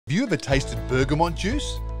Have you ever tasted bergamot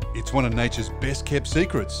juice? It's one of nature's best kept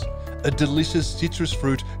secrets. A delicious citrus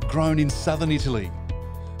fruit grown in southern Italy.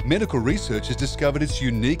 Medical research has discovered its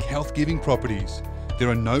unique health-giving properties. There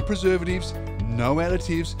are no preservatives, no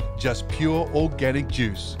additives, just pure organic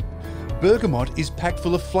juice. Bergamot is packed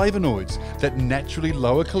full of flavonoids that naturally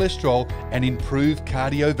lower cholesterol and improve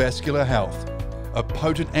cardiovascular health. A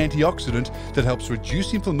potent antioxidant that helps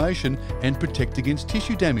reduce inflammation and protect against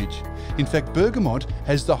tissue damage. In fact, bergamot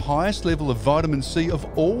has the highest level of vitamin C of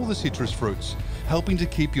all the citrus fruits, helping to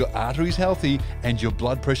keep your arteries healthy and your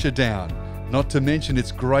blood pressure down. Not to mention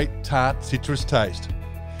its great tart citrus taste.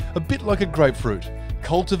 A bit like a grapefruit,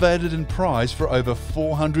 cultivated and prized for over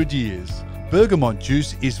 400 years. Bergamot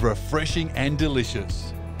juice is refreshing and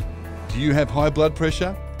delicious. Do you have high blood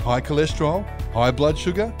pressure, high cholesterol, high blood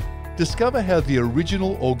sugar? Discover how the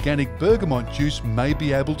original organic bergamot juice may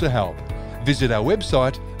be able to help. Visit our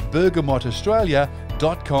website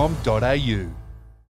bergamotaustralia.com.au.